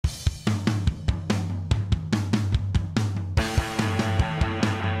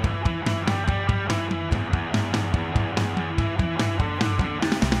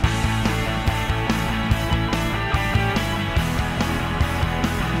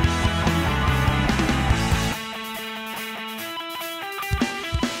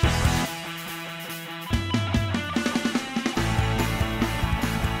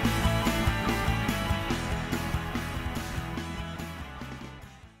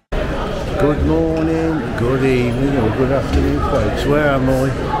Good morning, good evening or good afternoon folks. Where am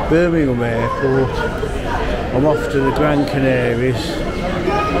I? Birmingham Airport. I'm off to the Gran Canaries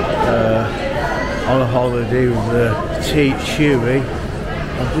on a holiday with the TUI.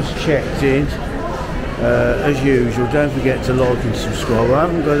 I've just checked in. As usual, don't forget to like and subscribe. I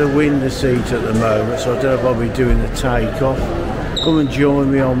haven't got a window seat at the moment, so I don't know if I'll be doing the takeoff. Come and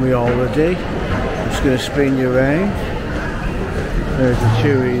join me on my holiday. I'm just going to spin you around. There's the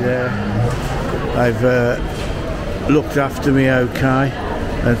TUI there. They've looked after me okay,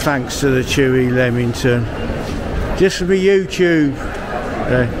 and thanks to the TUI Leamington. Just for my YouTube.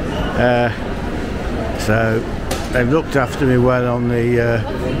 So they've looked after me well on the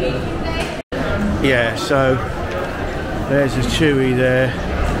yeah, so there's the TUI there.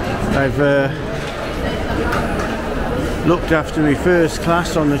 They've looked after me first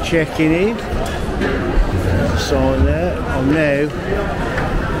class on the checking in. Sign there. I'm now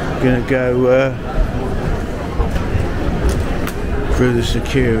going to go through the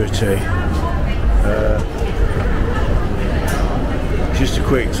security. Just a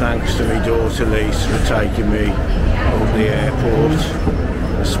quick thanks to my daughter Lisa for taking me on the airport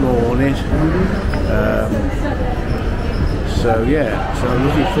this morning. So yeah, so I'm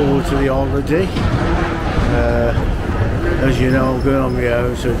looking forward to the holiday. As you know, I'm going on my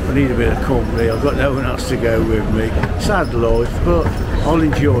own, so I need a bit of company. I've got no one else to go with me. Sad life, but I'll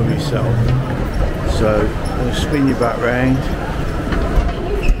enjoy myself. So I'm going to spin you back round.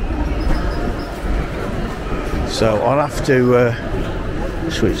 So I'll have to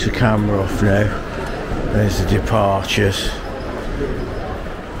switch the camera off now. There's the departures.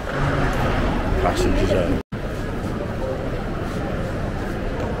 Passenger zone.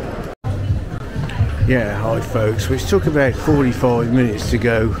 Yeah, hi folks. Which took about 45 minutes to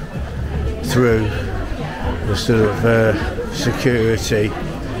go through the sort of security.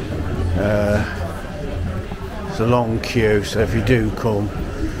 It's a long queue, so if you do come,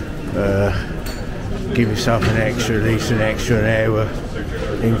 give yourself an extra, at least an hour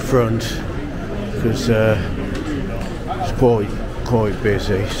in front, because it's quite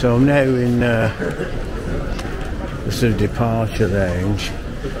busy. So I'm now in the sort of departure lounge,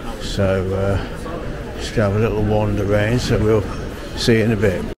 so just have a little wander around, so we'll see you in a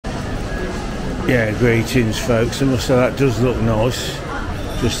bit. Yeah, greetings folks. I must say that does look nice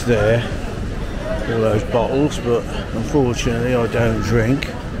just there, all those bottles, but unfortunately I don't drink.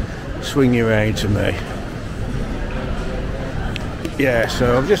 Swing you around to me. Yeah,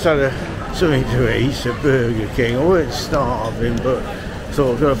 so I've just had something to eat at Burger King. I weren't starving, but I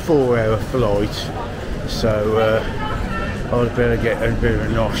thought I've got a 4-hour flight, so I'd better get a bit of a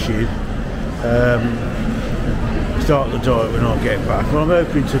nosh in. Start the diet when I get back. Well, I'm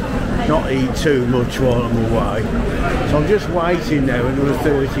hoping to not eat too much while I'm away, so I'm just waiting now another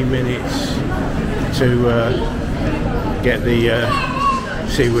 30 minutes to get the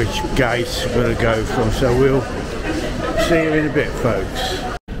see which gate we're going to go from, so we'll see you in a bit folks.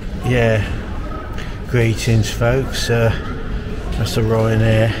 Yeah, greetings folks. That's the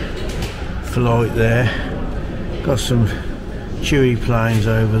Ryanair flight there. Got some TUI planes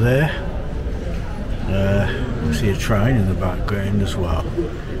over there. See a train in the background as well.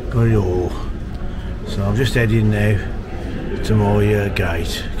 Got it all. So I'm just heading now to my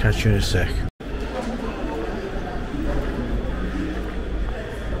gate. Catch you in a sec.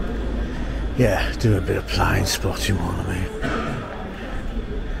 Yeah, do a bit of plane spotting while I'm here.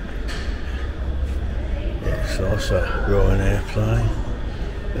 Yeah, so that's a Ryanair plane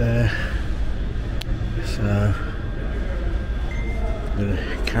there. So I'm going to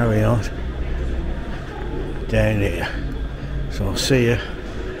carry on down here. So I'll see you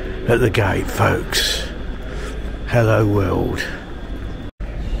at the gate folks. Hello world.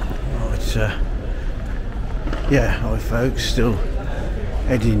 Right, yeah, hi folks, still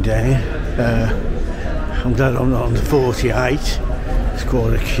heading down. I'm glad I'm not on the 48. It's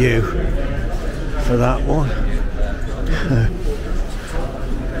quite a queue for that one.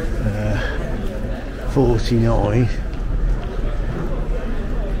 49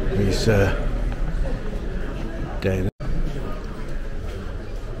 is down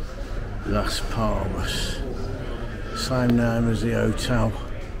Las Palmas, same name as the hotel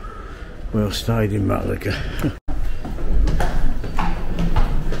we all stayed in Malaga.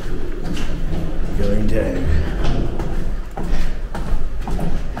 Going down.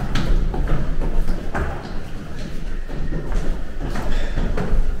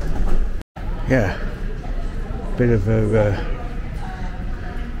 Yeah, bit of a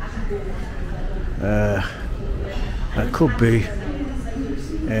that could be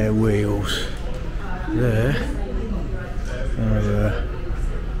air wheels there.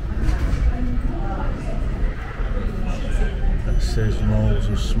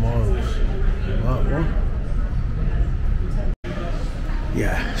 Smiles. That one.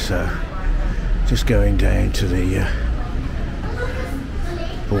 Yeah, so just going down to the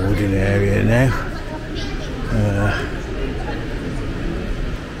boarding area now.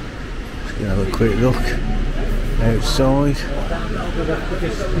 Just gonna have a quick look outside.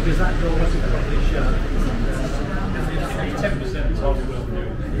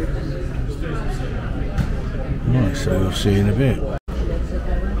 Right, so we'll see in a bit.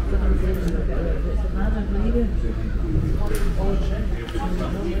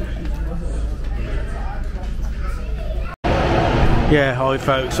 Yeah, hi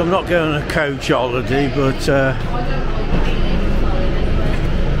folks, I'm not going on a coach holiday, but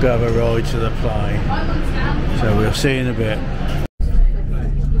go have a ride to the plane, so we'll see in a bit.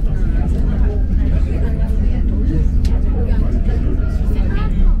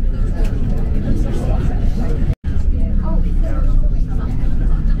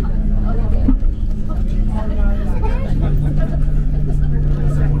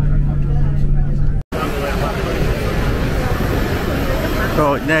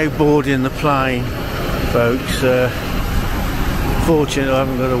 Right, now boarding the plane, folks. Fortunately I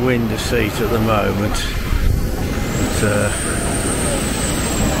haven't got a window seat at the moment, but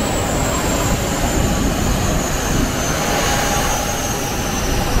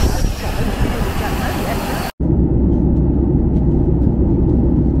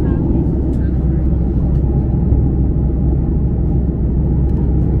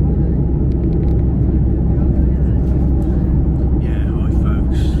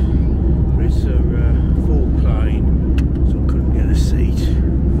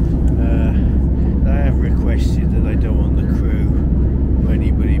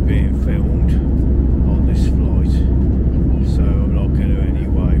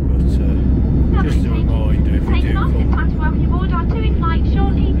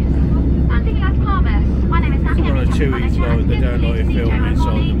TUI flight, they don't like you filming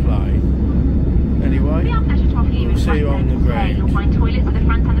inside the plane. Anyway, we'll see you on the ground.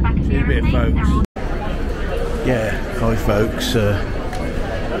 See you in a bit, folks. Yeah, hi folks.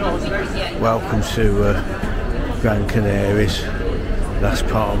 Welcome to Gran Canaria's Las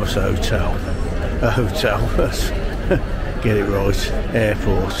Palmas Hotel. A hotel, get it right,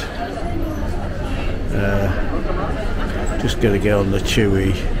 airport. Just going to get on the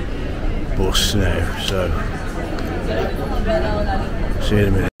TUI bus now, so see you in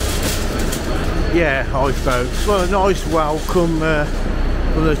a minute. Yeah, hi folks. Well, a nice welcome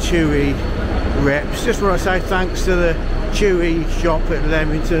from the TUI reps. Just want to say thanks to the TUI shop at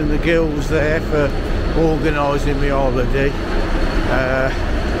Leamington, the girls there, for organising my holiday.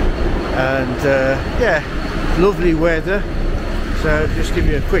 Yeah, lovely weather. So just give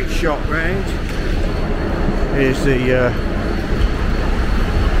you a quick shot round. Here's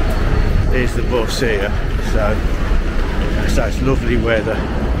the bus here. So it's lovely weather,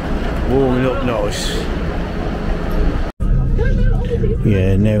 warming up nice.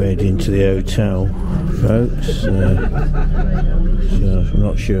 Yeah, now heading to the hotel, folks. So I'm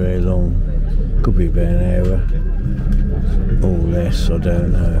not sure how long. Could be about an hour or less, I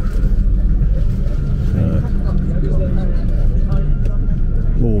don't know.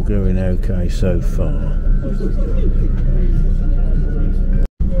 All going okay so far.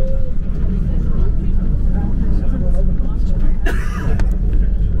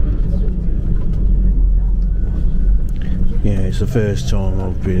 Yeah, it's the first time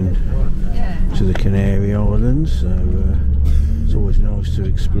I've been to the Canary Islands, so it's always nice to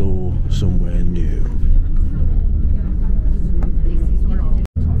explore somewhere new.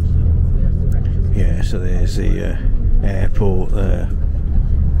 Yeah, so there's the airport there.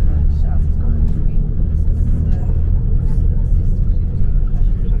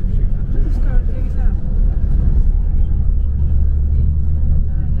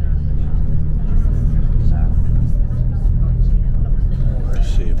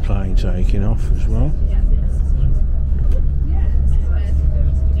 Plane taking off as well.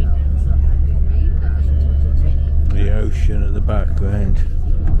 The ocean at the background.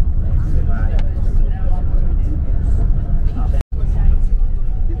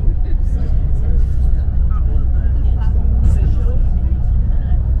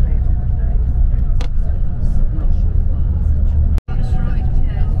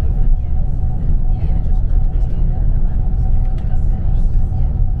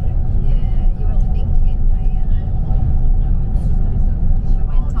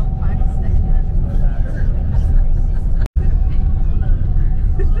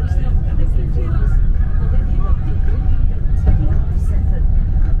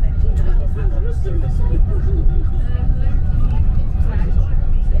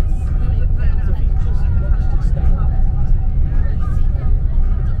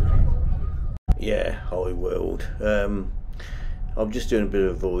 I'm just doing a bit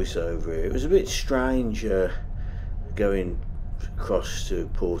of voiceover here. It was a bit strange going across to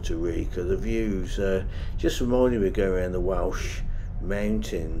Puerto Rico. The views just reminded me of going around the Welsh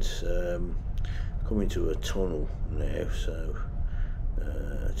mountains. Coming to a tunnel now, so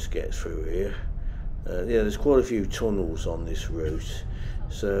let's get through here. Yeah, there's quite a few tunnels on this route,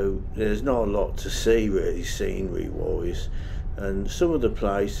 so there's not a lot to see really scenery wise, and some of the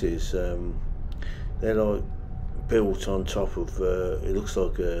places they're like built on top of it looks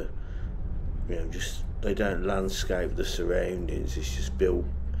like a, you know, just they don't landscape the surroundings, it's just built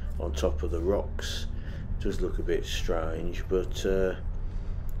on top of the rocks. It does look a bit strange, but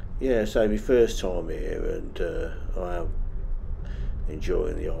yeah, so my first time here, and I am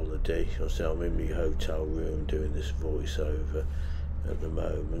enjoying the holiday. I'm in my hotel room doing this voiceover at the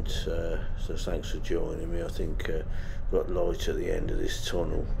moment, so thanks for joining me. I think got light at the end of this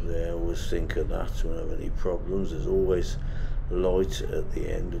tunnel there. I always think of that when I have any problems. There's always light at the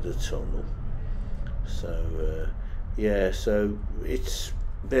end of the tunnel. So yeah, so it's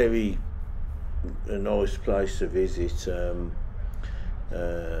very a nice place to visit.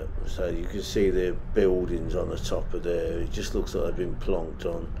 So you can see the buildings on the top of there. It just looks like they've been plonked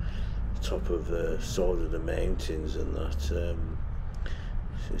on the top of the side of the mountains and that.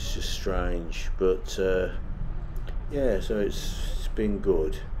 It's just strange, but yeah, so it's been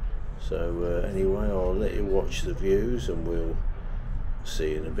good. So anyway, I'll let you watch the views and we'll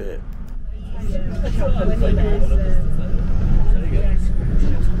see you in a bit.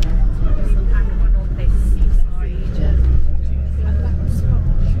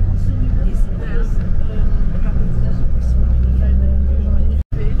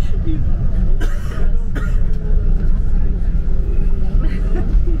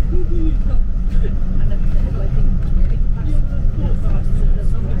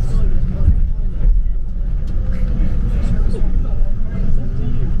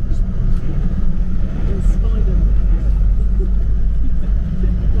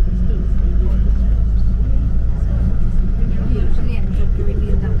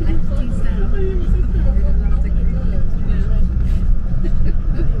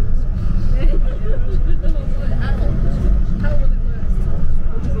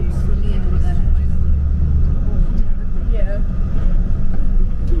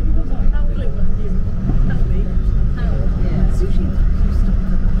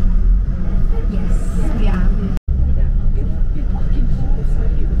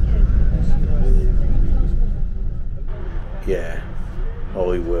 Yeah,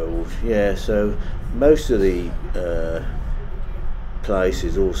 High World. Yeah, so most of the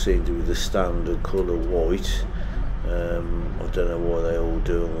places all seem to be the standard colour white. I don't know why they all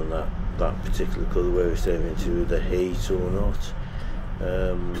do them on that particular colour, whether it's having to do with the heat or not.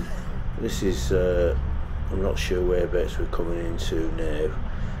 This is I'm not sure whereabouts we're coming into now,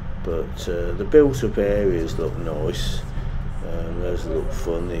 but the built up areas look nice. Those look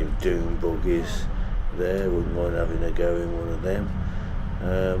fun, the dune buggies there, wouldn't mind having a go in one of them.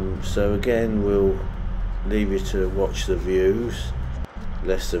 So again, we'll leave you to watch the views,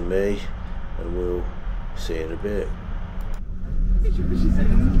 less than me, and we'll see you in a bit. Do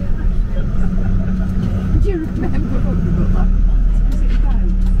you remember what we got that?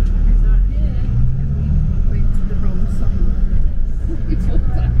 Went to the wrong side. We took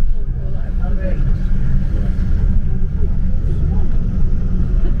that all that way.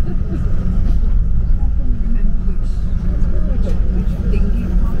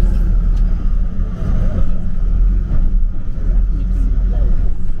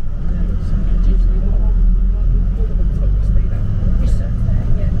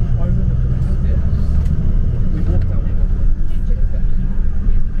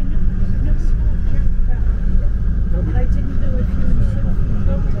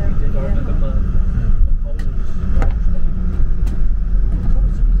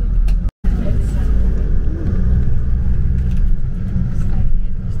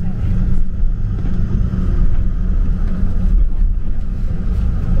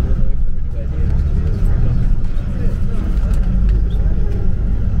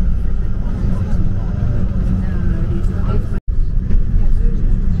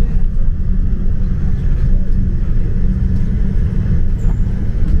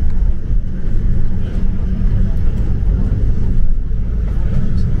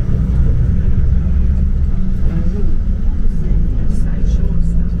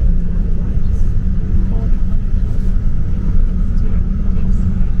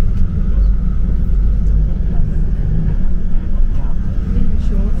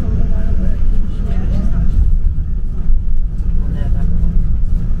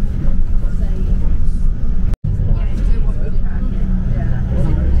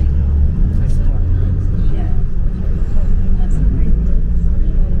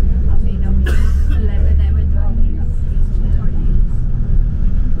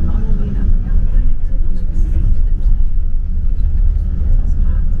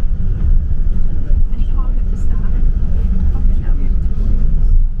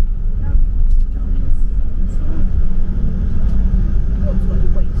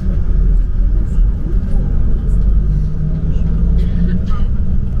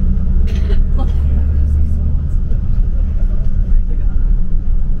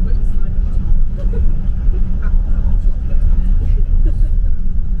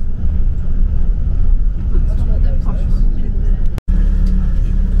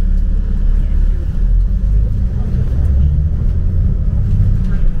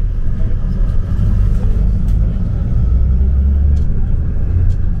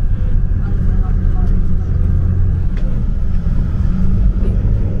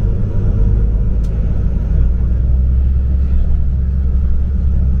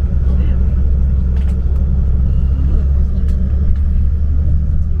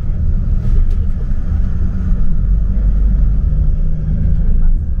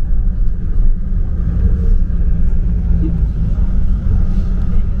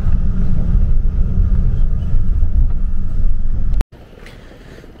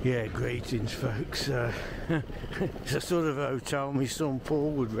 Yeah, greetings folks. It's a sort of hotel my son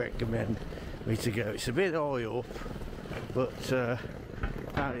Paul would recommend me to go. It's a bit high up, but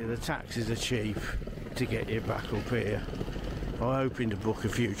apparently the taxis are cheap to get you back up here. I'm hoping to book a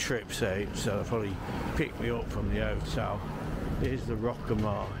few trips out, so they'll probably pick me up from the hotel. Here's the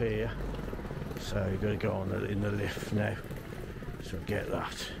Rocamar here, so you've got to go on in the lift now, so get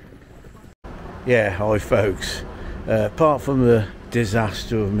that. Yeah, hi folks. Apart from the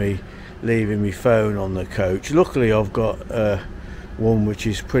disaster of me leaving my phone on the coach, luckily I've got one which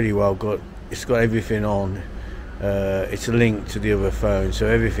is pretty well got. It's got everything on. It's a link to the other phone, so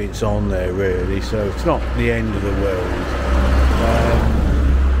everything's on there really, so it's not the end of the world.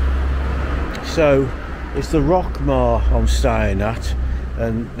 So it's the Rocamar I'm staying at,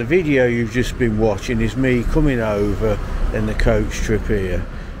 and the video you've just been watching is me coming over in the coach trip here.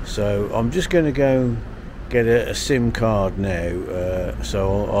 So I'm just going to go and get a SIM card now,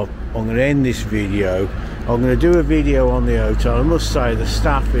 so I'm going to end this video. I'm going to do a video on the hotel. I must say the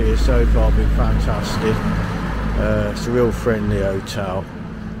staff here so far have been fantastic. It's a real friendly hotel,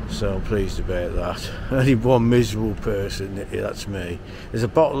 so I'm pleased about that. Only one miserable person, that's me. There's a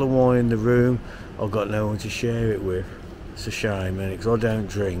bottle of wine in the room. I've got no one to share it with. It's a shame, because I don't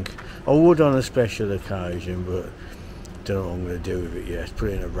drink. I would on a special occasion, but don't know what I'm going to do with it yet. Put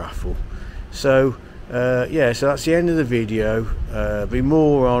it in a raffle. So yeah, so that's the end of the video. Be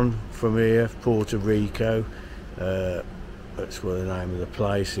more on from here, Puerto Rico. That's where the name of the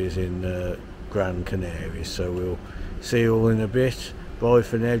place is, in Gran, Canaria. So we'll see you all in a bit. Bye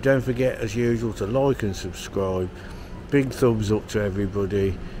for now. Don't forget, as usual, to like and subscribe. Big thumbs up to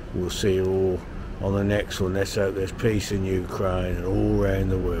everybody. We'll see you all on the next one. Let's hope there's peace in Ukraine and all around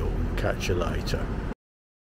the world. Catch you later.